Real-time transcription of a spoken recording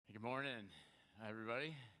Good morning,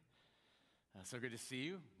 everybody. So good to see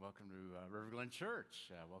you. Welcome to River Glen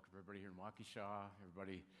Church. Welcome everybody here in Waukesha,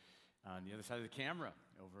 everybody on the other side of the camera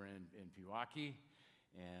over in Pewaukee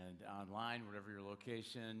and online, whatever your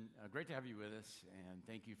location. Great to have you with us, and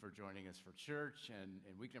thank you for joining us for church and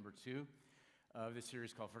week number 2 of this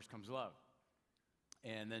series called First Comes Love,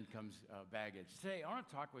 and then comes baggage. Today, I want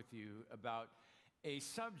to talk with you about a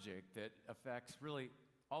subject that affects really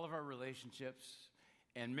all of our relationships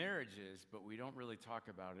and marriages, but we don't really talk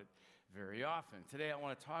about it very often. Today, I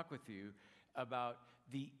want to talk with you about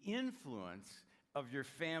the influence of your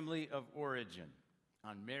family of origin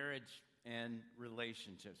on marriage and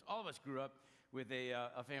relationships. All of us grew up with a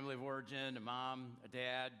family of origin, a mom, a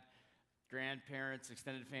dad, grandparents,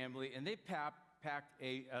 extended family, and they packed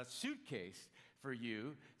a suitcase for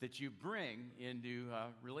you that you bring into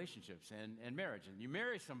relationships and marriage. And you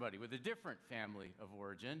marry somebody with a different family of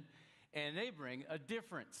origin, and they bring a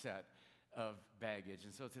different set of baggage.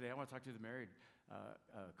 And so today I want to talk to the married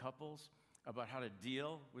couples about how to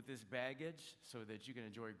deal with this baggage so that you can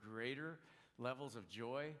enjoy greater levels of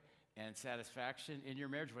joy and satisfaction in your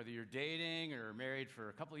marriage, whether you're dating or married for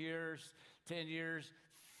a couple years, 10 years,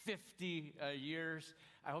 50 years.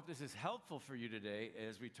 I hope this is helpful for you today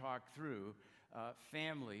as we talk through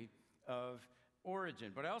family of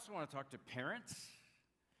origin. But I also want to talk to parents,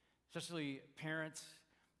 especially parents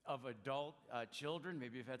of adult children.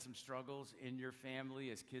 Maybe you've had some struggles in your family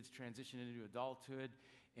as kids transition into adulthood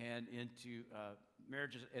and into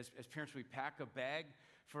marriages. As parents, we pack a bag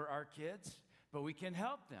for our kids, but we can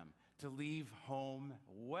help them to leave home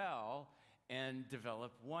well and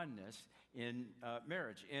develop oneness in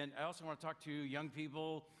marriage. And I also want to talk to young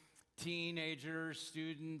people, teenagers,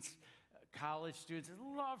 students, college students.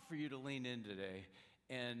 I'd love for you to lean in today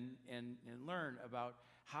and learn about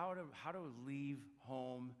how to leave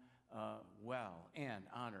home well and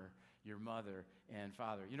honor your mother and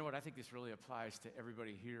father. You know what? I think this really applies to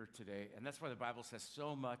everybody here today, and that's why the Bible says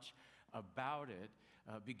so much about it,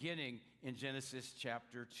 beginning in Genesis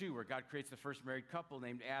chapter 2, where God creates the first married couple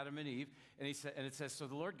named Adam and Eve, and it says, "So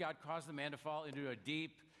the Lord God caused the man to fall into a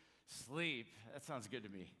deep sleep." That sounds good to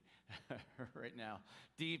me right now.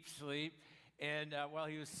 Deep sleep. And while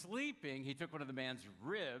he was sleeping, he took one of the man's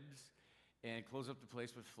ribs and closed up the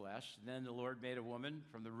place with flesh. And then the Lord made a woman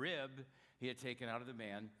from the rib he had taken out of the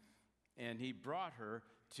man, and he brought her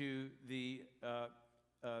to the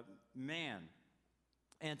man.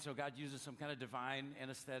 And so God uses some kind of divine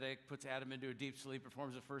anesthetic, puts Adam into a deep sleep,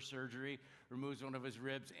 performs the first surgery, removes one of his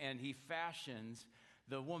ribs, and he fashions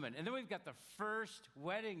the woman. And then we've got the first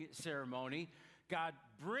wedding ceremony. God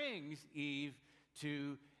brings Eve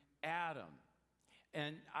to Adam.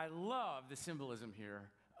 And I love the symbolism here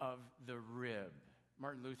of the rib.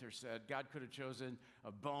 Martin Luther said God could have chosen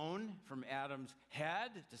a bone from Adam's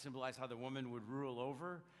head to symbolize how the woman would rule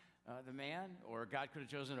over the man, or God could have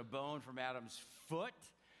chosen a bone from Adam's foot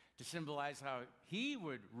to symbolize how he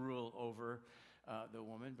would rule over the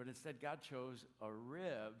woman, but instead God chose a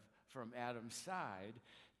rib from Adam's side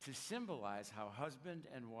to symbolize how husband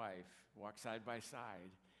and wife walk side by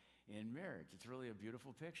side in marriage. It's really a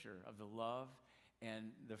beautiful picture of the love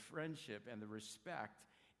and the friendship and the respect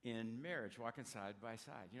in marriage, walking side by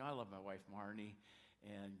side. You know, I love my wife, Marnie,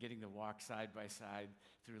 and getting to walk side by side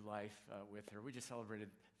through life with her. We just celebrated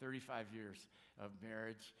 35 years of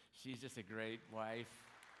marriage. She's just a great wife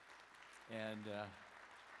and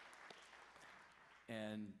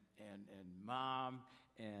mom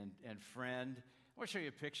and friend. I want to show you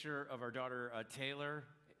a picture of our daughter, Taylor.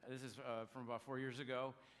 This is from about 4 years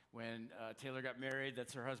ago when Taylor got married.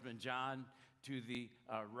 That's her husband, John, to the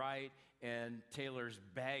right, and Taylor's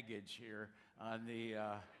baggage here on the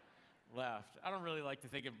left. I don't really like to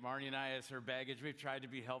think of Marnie and I as her baggage. We've tried to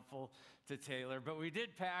be helpful to Taylor, but we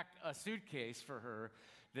did pack a suitcase for her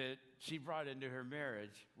that she brought into her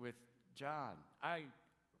marriage with John. I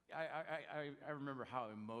remember how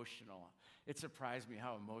emotional, it surprised me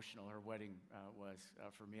how emotional her wedding was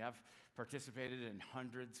for me. I've participated in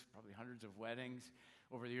probably hundreds of weddings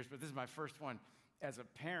over the years, but this is my first one as a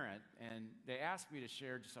parent, and they asked me to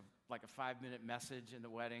share just like a 5-minute message in the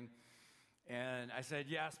wedding, and I said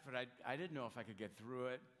yes, but I didn't know if I could get through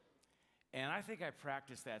it, and I think I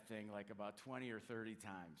practiced that thing like about 20 or 30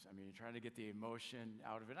 times. I mean, trying to get the emotion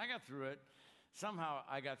out of it. I got through it. Somehow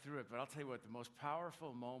I got through it, but I'll tell you what, the most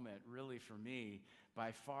powerful moment really for me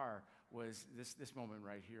by far was this moment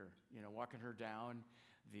right here. You know, walking her down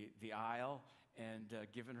the aisle and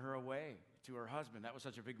giving her away to her husband. That was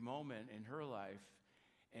such a big moment in her life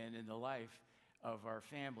and in the life of our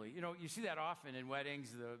family. You know, you see that often in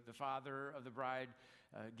weddings. The father of the bride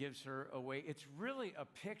gives her away. It's really a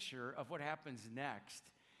picture of what happens next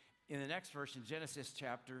in the next verse in Genesis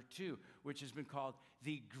chapter 2, which has been called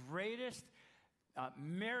the greatest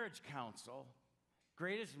marriage counsel,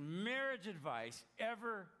 greatest marriage advice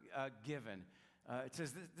ever given. It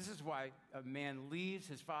says this is why a man leaves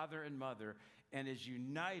his father and mother and is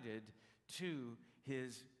united to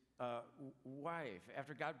his wife.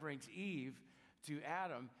 After God brings Eve to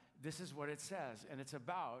Adam, this is what it says, and it's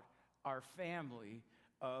about our family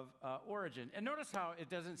of origin. And notice how it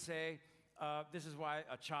doesn't say this is why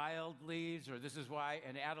a child leaves or this is why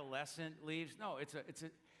an adolescent leaves. No, it's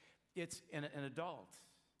an adult.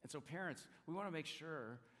 And so parents, we want to make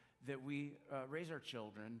sure that we raise our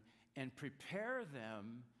children and prepare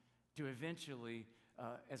them to eventually,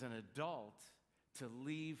 as an adult, to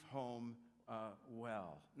leave home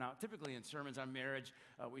well. Now, typically in sermons on marriage,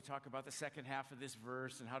 we talk about the second half of this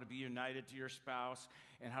verse and how to be united to your spouse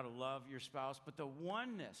and how to love your spouse. But the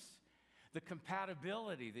oneness, the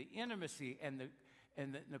compatibility, the intimacy, and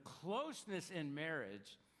the closeness in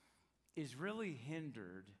marriage is really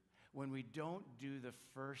hindered when we don't do the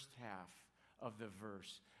first half of the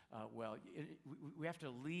verse well. We have to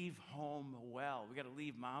leave home well. We got to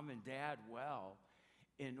leave mom and dad well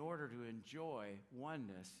in order to enjoy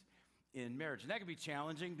oneness in marriage. And that can be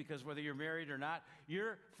challenging because whether you're married or not,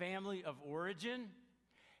 your family of origin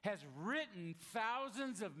has written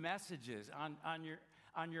thousands of messages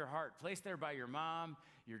on your heart, placed there by your mom,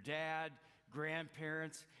 your dad,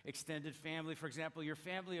 grandparents, extended family. For example, your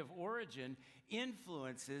family of origin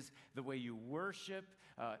influences the way you worship,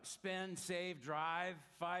 spend, save, drive,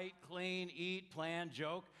 fight, clean, eat, plan,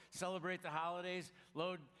 joke, celebrate the holidays,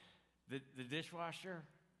 load the dishwasher.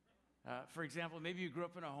 For example, maybe you grew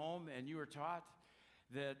up in a home and you were taught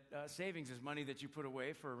that savings is money that you put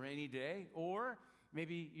away for a rainy day, or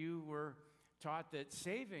maybe you were taught that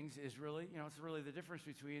savings is really, it's really the difference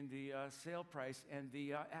between the sale price and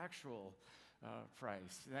the actual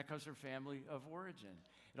price. And that comes from family of origin.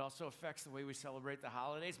 It also affects the way we celebrate the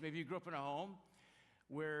holidays. Maybe you grew up in a home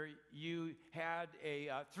where you had a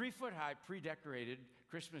 3-foot-high pre-decorated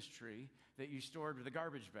Christmas tree that you stored with a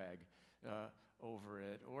garbage bag over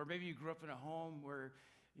it. Or maybe you grew up in a home where,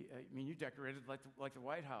 you decorated like the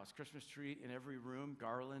White House, Christmas tree in every room,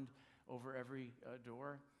 garland over every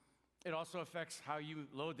door. It also affects how you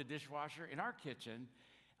load the dishwasher. In our kitchen,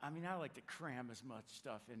 I like to cram as much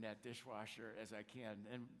stuff in that dishwasher as I can,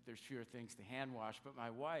 and there's fewer things to hand wash. But my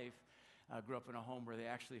wife grew up in a home where they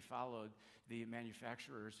actually followed the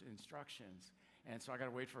manufacturer's instructions. And so I got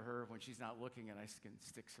to wait for her when she's not looking, and I can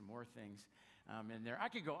stick some more things in there. I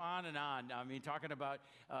could go on and on. Talking about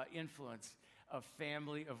influence of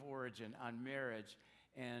family of origin on marriage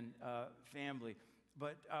and family.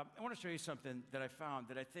 But I want to show you something that I found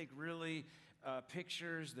that I think really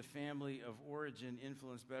pictures the family of origin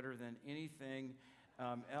influence better than anything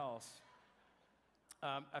else.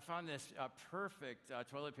 I found this perfect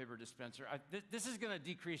toilet paper dispenser. This is going to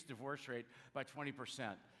decrease divorce rate by 20%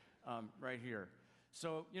 right here.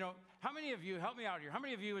 So, how many of you, help me out here, how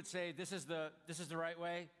many of you would say this is the right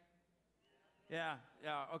way? Yeah,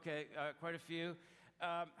 okay, quite a few.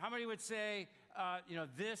 How many would say,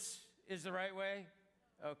 this is the right way?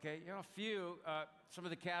 Okay, a few, some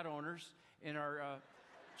of the cat owners in our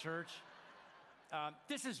church.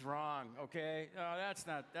 This is wrong, okay? That's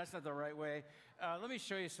not the right way. Let me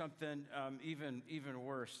show you something even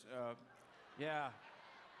worse. Yeah.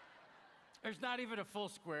 There's not even a full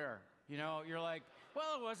square. You're like,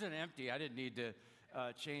 well, it wasn't empty. I didn't need to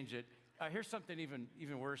change it. Here's something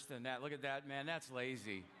even worse than that. Look at that, man. That's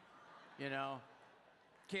lazy.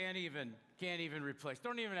 Can't even replace.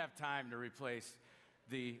 Don't even have time to replace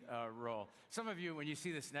the roll. Some of you, when you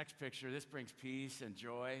see this next picture, this brings peace and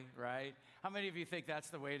joy, right? How many of you think that's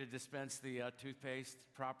the way to dispense the toothpaste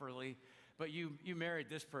properly? But you married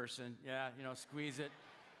this person, yeah, squeeze it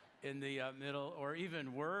in the middle, or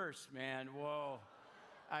even worse, man, whoa.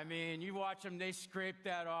 You watch them, they scrape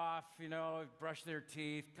that off, brush their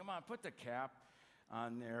teeth. Come on, put the cap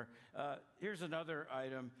on there. Here's another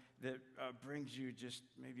item that brings you just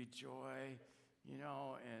maybe joy,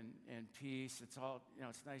 and peace. It's all,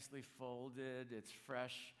 it's nicely folded. It's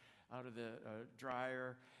fresh out of the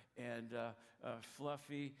dryer and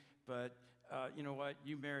fluffy. But you know what?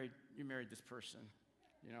 You married this person,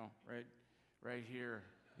 right here.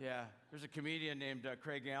 Yeah, there's a comedian named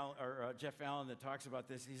Jeff Allen that talks about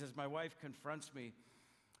this. He says, my wife confronts me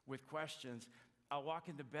with questions. I'll walk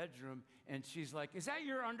in the bedroom and she's like, is that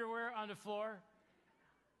your underwear on the floor?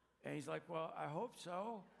 And he's like, well, I hope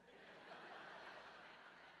so.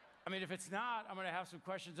 If it's not, I'm going to have some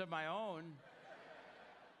questions of my own.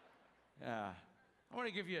 Yeah. I want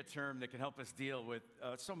to give you a term that can help us deal with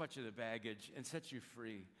so much of the baggage and set you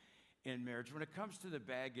free. in marriage. When it comes to the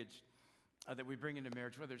baggage that we bring into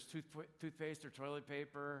marriage, whether it's toothpaste or toilet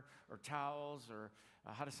paper or towels or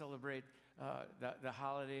how to celebrate the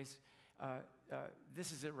holidays,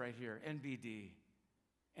 this is it right here, NBD.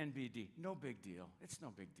 NBD, no big deal. It's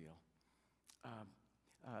no big deal.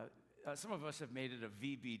 Some of us have made it a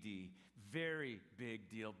VBD, very big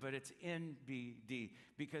deal, but it's NBD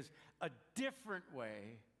because a different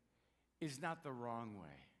way is not the wrong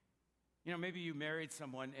way. You know, maybe you married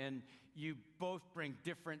someone and you both bring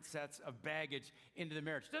different sets of baggage into the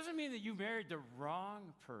marriage. Doesn't mean that you married the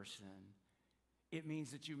wrong person. It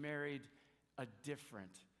means that you married a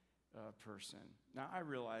different person. Now, I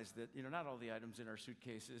realize that, not all the items in our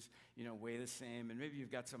suitcases, weigh the same, and maybe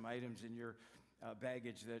you've got some items in your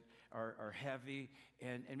baggage that are heavy,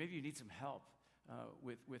 and maybe you need some help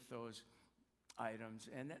with those items.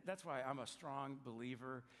 And that's why I'm a strong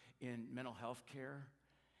believer in mental health care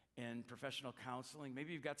and professional counseling.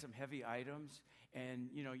 Maybe you've got some heavy items, and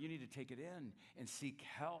you need to take it in and seek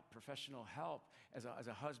help, professional help, as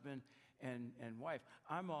a husband and wife.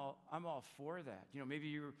 I'm all for that. Maybe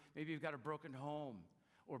you've got a broken home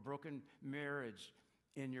or broken marriage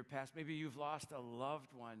in your past. Maybe you've lost a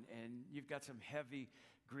loved one and you've got some heavy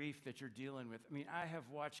grief that you're dealing with. I mean, I have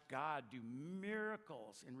watched God do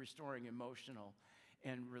miracles in restoring emotional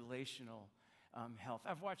and relational health.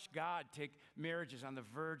 I've watched God take marriages on the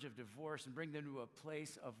verge of divorce and bring them to a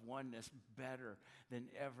place of oneness better than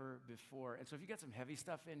ever before. And so if you got some heavy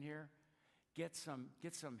stuff in here, get some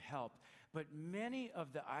help. But many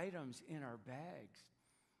of the items in our bags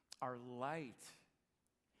are light.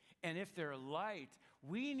 And if they're light,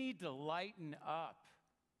 we need to lighten up.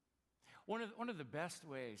 One of the best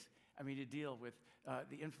ways, to deal with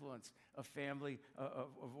the influence of family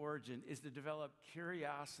of origin is to develop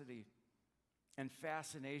curiosity and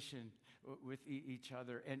fascination with each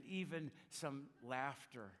other, and even some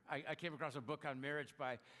laughter. I came across a book on marriage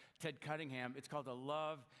by Ted Cunningham. It's called A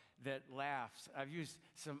Love That Laughs. I've used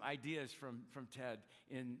some ideas from Ted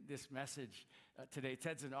in this message today.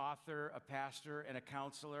 Ted's an author, a pastor, and a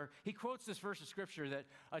counselor. He quotes this verse of scripture that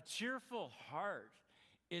a cheerful heart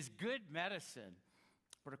is good medicine,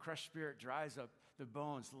 but a crushed spirit dries up the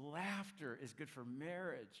bones. Laughter is good for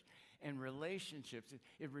marriage and relationships.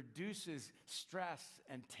 It reduces stress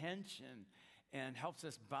and tension and helps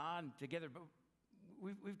us bond together. But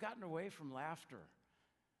we've gotten away from laughter,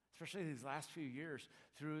 especially these last few years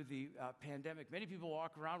through the pandemic. Many people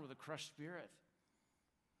walk around with a crushed spirit,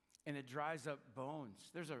 and it dries up bones.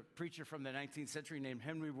 There's a preacher from the 19th century named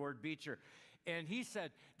Henry Ward Beecher, and he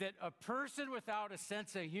said that a person without a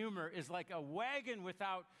sense of humor is like a wagon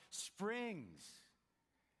without springs,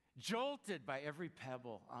 jolted by every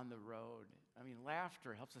pebble on the road.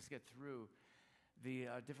 Laughter helps us get through the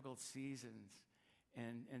difficult seasons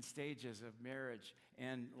and stages of marriage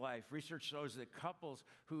and life. Research shows that couples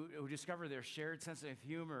who discover their shared sense of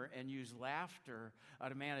humor and use laughter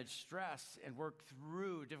to manage stress and work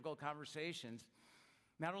through difficult conversations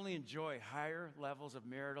not only enjoy higher levels of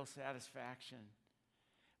marital satisfaction,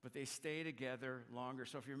 but they stay together longer.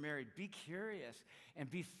 So if you're married, be curious and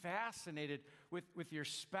be fascinated with your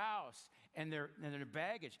spouse and their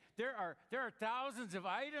baggage. There are thousands of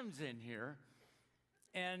items in here,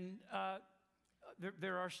 and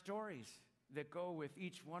there are stories that go with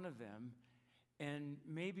each one of them, and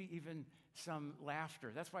maybe even some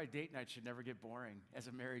laughter. That's why date night should never get boring as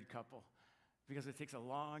a married couple, because it takes a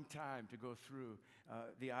long time to go through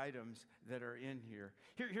the items that are in here.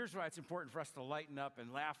 Here's why it's important for us to lighten up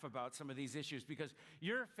and laugh about some of these issues, because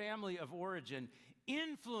your family of origin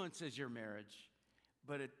influences your marriage,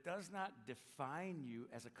 but it does not define you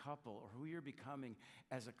as a couple or who you're becoming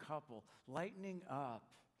as a couple. Lightening up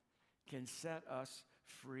can set us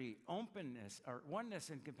free. Openness, or oneness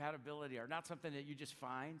and compatibility are not something that you just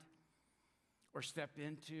find or step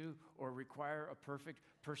into or require a perfect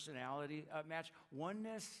personality match.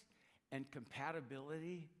 Oneness and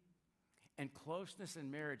compatibility and closeness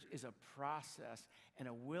in marriage is a process and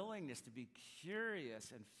a willingness to be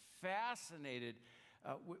curious and fascinated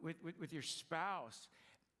with your spouse,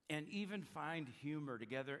 and even find humor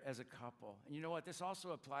together as a couple. And you know what? This also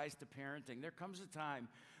applies to parenting. There comes a time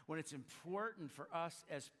when it's important for us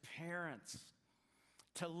as parents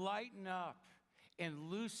to lighten up and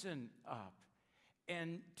loosen up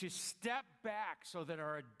and to step back so that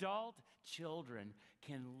our adult children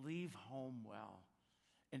can leave home well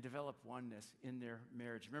and develop oneness in their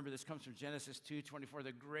marriage. Remember, this comes from Genesis 2:24,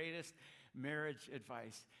 the greatest marriage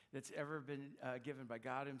advice that's ever been given by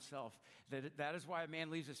God himself. That is why a man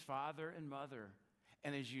leaves his father and mother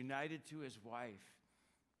and is united to his wife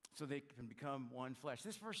so they can become one flesh.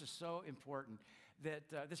 This verse is so important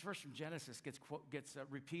that this verse from Genesis gets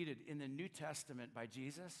repeated in the New Testament by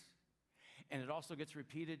Jesus, and it also gets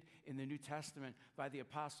repeated in the New Testament by the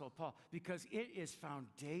Apostle Paul, because it is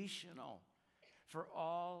foundational for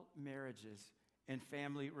all marriages and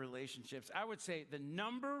family relationships. I would say the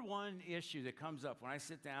number one issue that comes up when I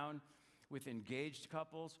sit down with engaged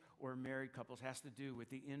couples or married couples has to do with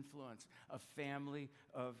the influence of family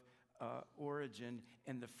of origin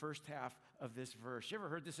in the first half of this verse. You ever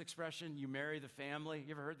heard this expression, you marry the family?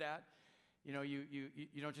 You ever heard that? You know, you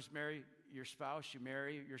don't just marry your spouse, you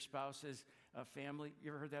marry your spouse's family.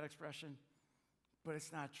 You ever heard that expression? But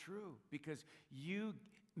it's not true, because you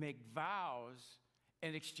make vows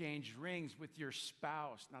and exchange rings with your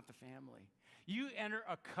spouse, not the family. You enter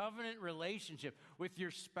a covenant relationship with your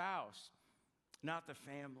spouse, not the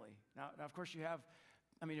family. Now, of course, you have,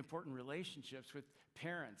 important relationships with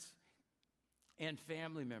parents and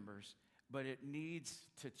family members, but it needs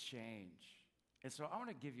to change. And so I want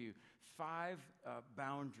to give you 5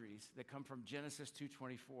 boundaries that come from Genesis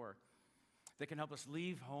 2:24 that can help us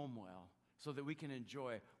leave home well so that we can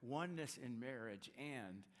enjoy oneness in marriage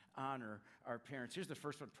and honor our parents. Here's the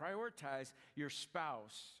first one. Prioritize your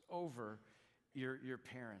spouse over your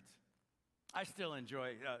parent. I still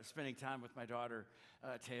enjoy spending time with my daughter,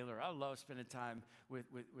 Taylor. I love spending time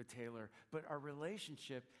with Taylor. But our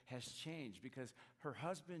relationship has changed because her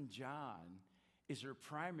husband, John, is her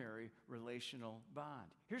primary relational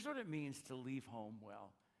bond. Here's what it means to leave home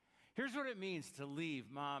well. Here's what it means to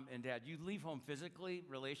leave mom and dad. You leave home physically,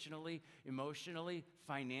 relationally, emotionally,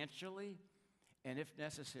 financially, and if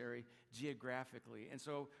necessary, geographically. And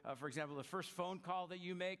so, for example, the first phone call that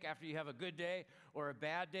you make after you have a good day or a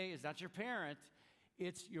bad day is not your parent,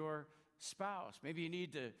 it's your spouse. Maybe you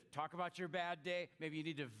need to talk about your bad day. Maybe you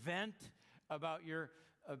need to vent about your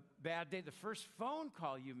bad day. The first phone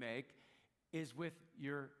call you make is with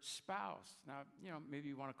your spouse. Now, maybe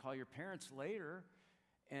you want to call your parents later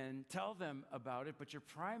and tell them about it, but your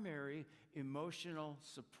primary emotional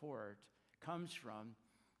support comes from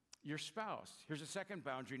your spouse. Here's a second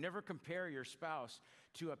boundary. Never compare your spouse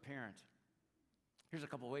to a parent. Here's a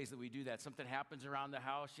couple ways that we do that. Something happens around the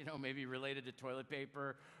house, maybe related to toilet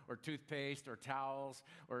paper or toothpaste or towels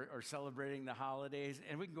or celebrating the holidays.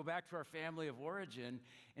 And we can go back to our family of origin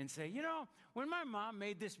and say, when my mom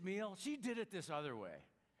made this meal, she did it this other way.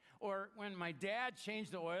 Or when my dad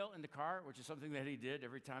changed the oil in the car, which is something that he did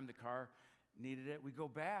every time the car needed it, we go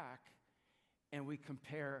back and we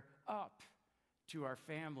compare up to our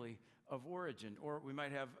family of origin. Or we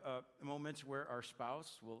might have moments where our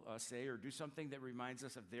spouse will say or do something that reminds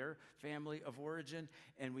us of their family of origin,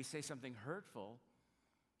 and we say something hurtful,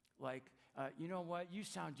 like, you know what, you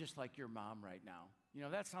sound just like your mom right now.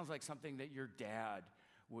 That sounds like something that your dad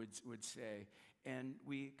would say. And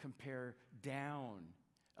we compare down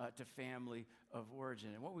to family of origin.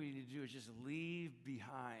 And what we need to do is just leave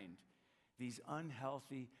behind these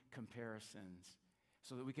unhealthy comparisons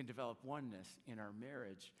so that we can develop oneness in our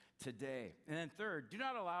marriage today. And then third, do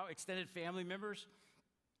not allow extended family members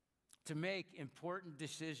to make important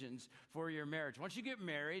decisions for your marriage. Once you get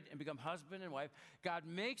married and become husband and wife, God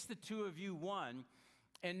makes the two of you one,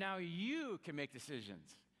 and now you can make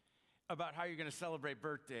decisions about how you're going to celebrate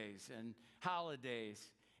birthdays and holidays,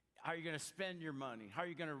 how you're going to spend your money, how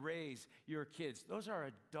you're going to raise your kids. Those are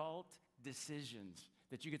adult decisions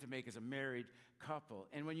that you get to make as a married couple.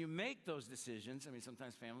 And when you make those decisions,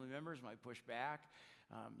 sometimes family members might push back.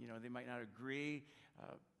 They might not agree.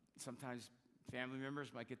 Sometimes family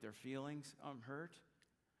members might get their feelings hurt.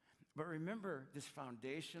 But remember this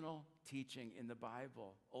foundational teaching in the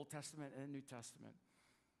Bible, Old Testament and New Testament,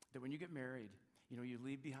 that when you get married, you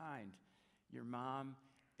leave behind your mom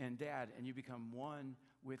and dad, and you become one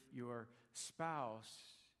with your spouse.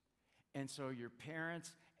 And so your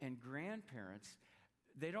parents and grandparents,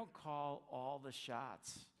 they don't call all the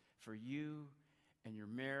shots for you and your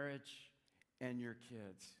marriage and your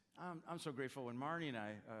kids. I'm so grateful when Marnie and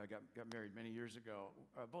I got married many years ago.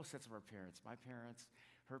 Both sets of our parents, my parents,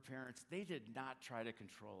 her parents, they did not try to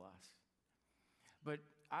control us. But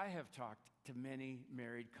I have talked to many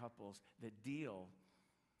married couples that deal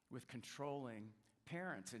with controlling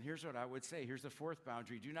parents. And here's what I would say. Here's the fourth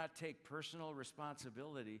boundary. Do not take personal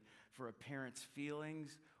responsibility for a parent's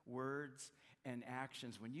feelings, words, and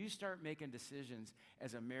actions. When you start making decisions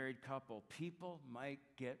as a married couple, people might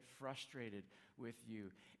get frustrated with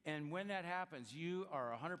you. And when that happens, you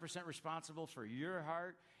are 100% responsible for your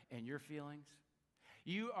heart and your feelings.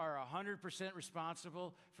 You are 100%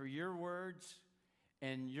 responsible for your words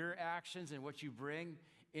and your actions and what you bring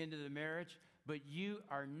into the marriage. But you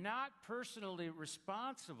are not personally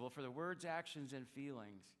responsible for the words, actions, and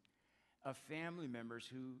feelings of family members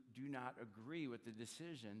who do not agree with the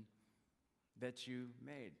decision that you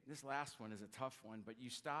made. This last one is a tough one, but you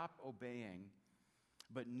stop obeying,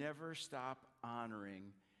 but never stop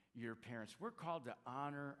honoring your parents. We're called to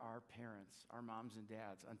honor our parents, our moms and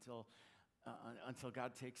dads, until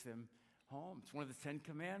God takes them home. It's one of the 10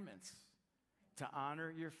 Commandments, to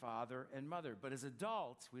honor your father and mother. But as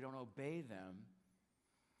adults, we don't obey them,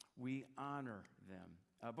 we honor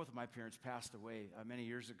them. Both of my parents passed away many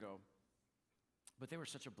years ago, but they were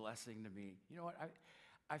such a blessing to me. You know what?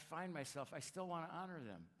 I find myself, I still want to honor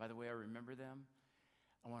them by the way I remember them.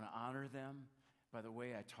 I want to honor them by the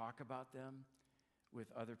way I talk about them with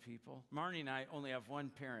other people. Marnie and I only have one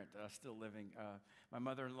parent still living. My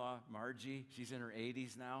mother-in-law, Margie, she's in her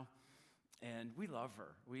 80s now, and we love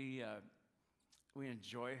her. We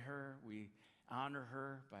enjoy her. We honor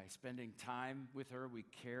her by spending time with her. We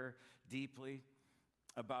care deeply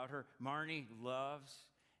about her. Marnie loves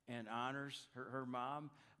and honors her mom,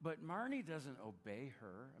 but Marnie doesn't obey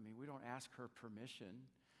her. I mean, we don't ask her permission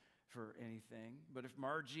for anything. But if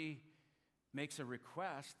Margie makes a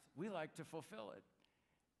request, we like to fulfill it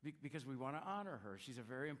because we want to honor her. She's a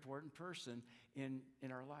very important person in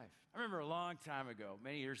our life. I remember a long time ago,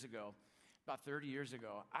 many years ago, about 30 years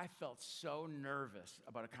ago, I felt so nervous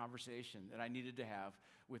about a conversation that I needed to have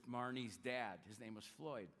with Marnie's dad. His name was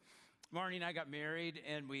Floyd. Marnie and I got married,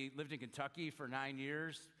 and we lived in Kentucky for 9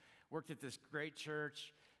 years, worked at this great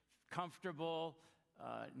church, comfortable,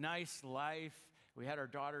 nice life. We had our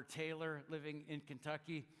daughter, Taylor, living in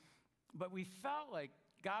Kentucky. But we felt like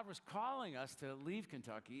God was calling us to leave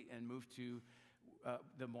Kentucky and move to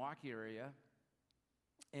the Milwaukee area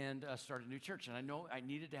and start a new church. And I know I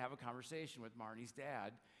needed to have a conversation with Marnie's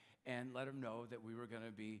dad and let him know that we were going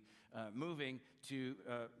to be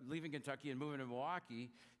leaving Kentucky and moving to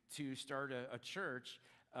Milwaukee to start a church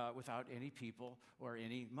without any people or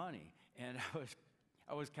any money. And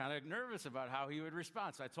I was kind of nervous about how he would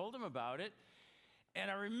respond. So I told him about it. And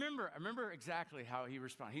I remember exactly how he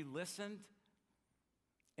responded. He listened,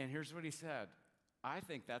 and here's what he said: "I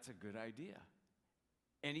think that's a good idea."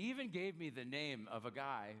 And he even gave me the name of a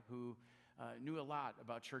guy who knew a lot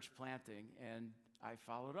about church planting, and I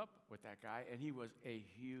followed up with that guy, and he was a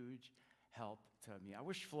huge help to me. I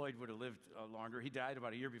wish Floyd would have lived longer. He died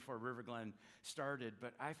about a year before River Glen started,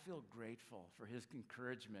 but I feel grateful for his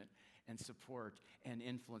encouragement and support and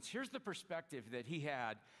influence. Here's the perspective that he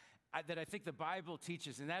had that I think the Bible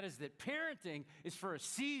teaches, and that is that parenting is for a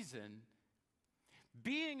season.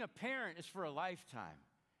 Being a parent is for a lifetime.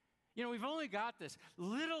 You know, we've only got this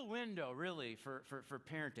little window, really, for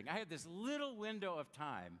parenting. I had this little window of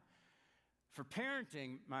time for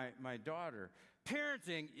parenting my daughter.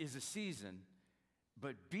 Parenting is a season,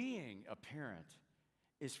 but being a parent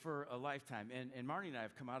is for a lifetime. And Marnie and I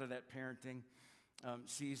have come out of that parenting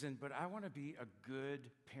season, but I want to be a good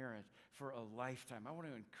parent for a lifetime. I want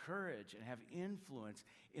to encourage and have influence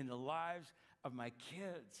in the lives of my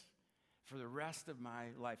kids for the rest of my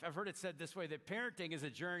life. I've heard it said this way, that parenting is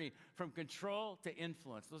a journey from control to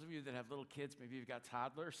influence. Those of you that have little kids, maybe you've got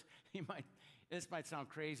toddlers, this might sound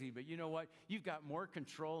crazy, but you know what? You've got more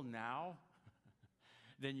control now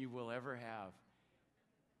than you will ever have.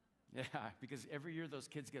 Yeah, because every year those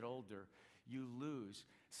kids get older, you lose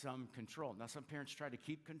some control. Now, some parents try to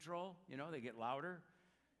keep control. You know, they get louder,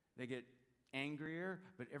 they get angrier,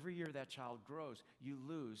 but every year that child grows, you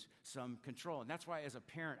lose some control. And that's why, as a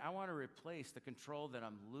parent, I want to replace the control that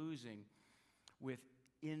I'm losing with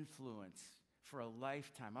influence for a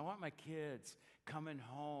lifetime. I want my kids coming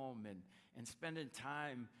home and spending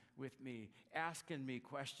time with me, asking me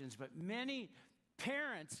questions. But many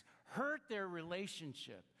parents hurt their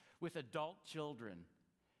relationship with adult children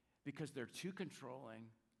because they're too controlling,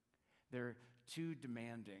 they're too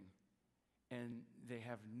demanding, and they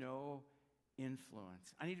have no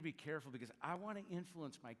influence. I need to be careful because I want to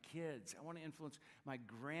influence my kids. I want to influence my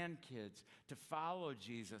grandkids to follow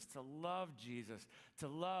Jesus, to love Jesus, to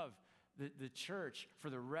love the church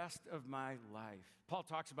for the rest of my life. Paul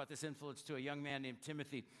talks about this influence to a young man named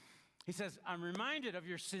Timothy. He says, "I'm reminded of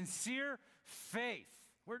your sincere faith."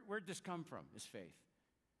 Where'd this come from, his faith?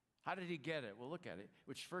 How did he get it? Well, look at it.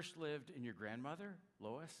 "Which first lived in your grandmother,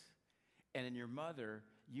 Lois, and in your mother,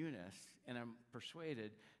 Eunice, and I'm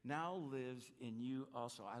persuaded now lives in you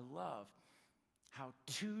also." I love how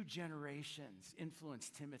 2 generations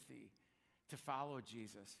influenced Timothy to follow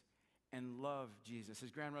Jesus and love Jesus.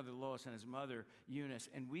 His grandmother Lois and his mother Eunice.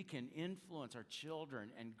 And we can influence our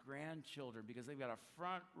children and grandchildren because they've got a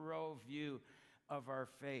front row view of our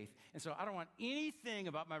faith. And so I don't want anything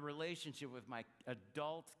about my relationship with my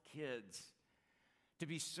adult kids to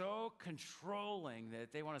be so controlling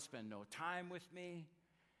that they want to spend no time with me,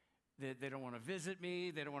 They don't want to visit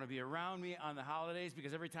me. They don't want to be around me on the holidays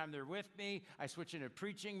because every time they're with me, I switch into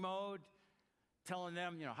preaching mode, telling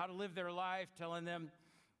them, how to live their life, telling them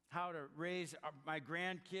how to raise my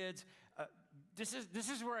grandkids. This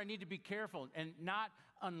is where I need to be careful and not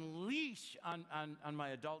unleash on my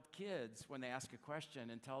adult kids when they ask a question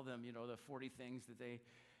and tell them, the 40 things that they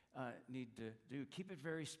need to do. Keep it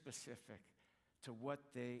very specific to what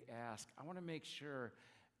they ask. I want to make sure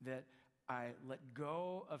that I let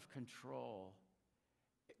go of control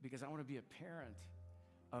because I want to be a parent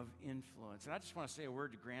of influence. And I just want to say a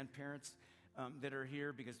word to grandparents that are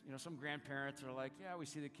here because, some grandparents are like, yeah, we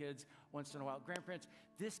see the kids once in a while. Grandparents,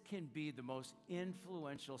 this can be the most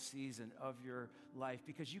influential season of your life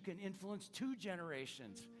because you can influence 2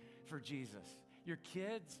 generations for Jesus. Your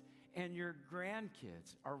kids and your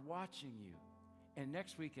grandkids are watching you. And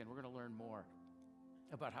next weekend, we're going to learn more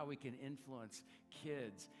about how we can influence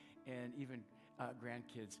kids and even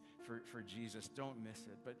grandkids for Jesus. Don't miss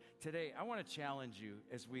it. But today, I want to challenge you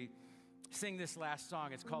as we sing this last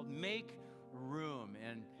song. It's called Make Room.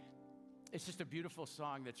 And it's just a beautiful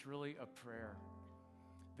song that's really a prayer.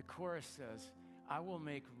 The chorus says, I will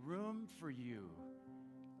make room for you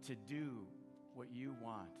to do what you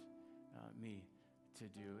want me to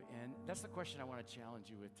do. And that's the question I want to challenge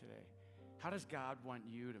you with today. How does God want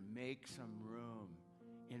you to make some room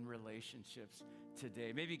in relationships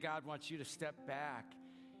today? Maybe God wants you to step back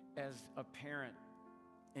as a parent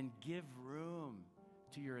and give room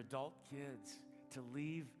to your adult kids to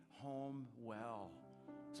leave home well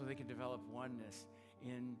so they can develop oneness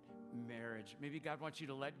in marriage. Maybe God wants you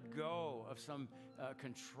to let go of some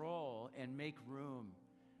control and make room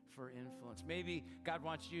for influence. Maybe God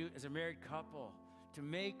wants you as a married couple to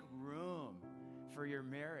make room for your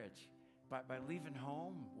marriage by leaving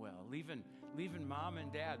home well, leaving mom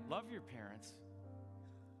and dad. Love your parents,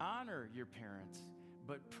 honor your parents,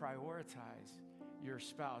 but prioritize your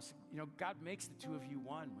spouse. God makes the 2 of you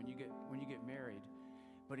one when you get married,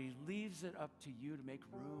 but he leaves it up to you to make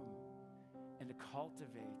room and to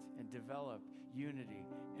cultivate and develop unity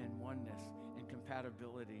and oneness and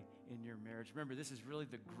compatibility in your marriage. Remember, this is really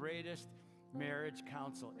the greatest marriage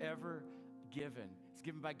counsel ever given. It's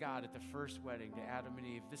given by God at the first wedding to Adam and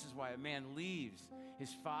Eve. This is why a man leaves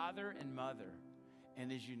his father and mother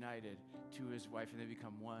and is united to his wife, and they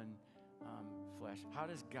become one flesh. How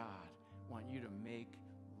does God want you to make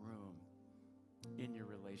room in your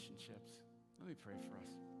relationships? Let me pray for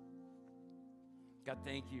us. God,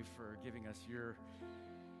 thank you for giving us your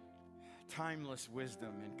timeless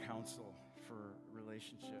wisdom and counsel for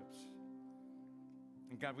relationships.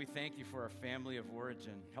 And God, we thank you for our family of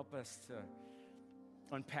origin. Help us to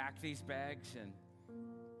unpack these bags, and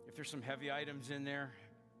if there's some heavy items in there,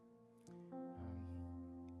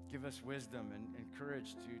 give us wisdom and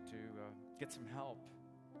courage to get some help.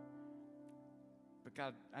 But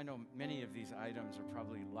God, I know many of these items are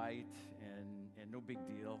probably light and no big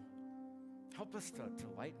deal. Help us to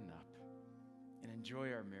lighten up and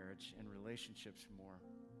enjoy our marriage and relationships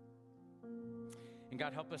more. And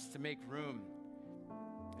God, help us to make room.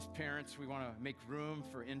 As parents, we want to make room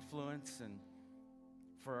for influence and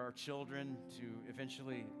for our children to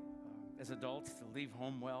eventually, as adults, to leave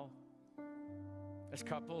home well. As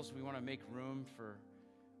couples, we want to make room for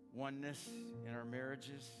oneness in our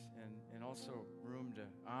marriages and also room to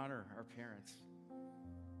honor our parents.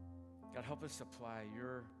 God, help us apply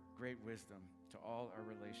your great wisdom to all our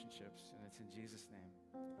relationships, and it's in Jesus'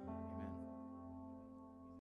 name.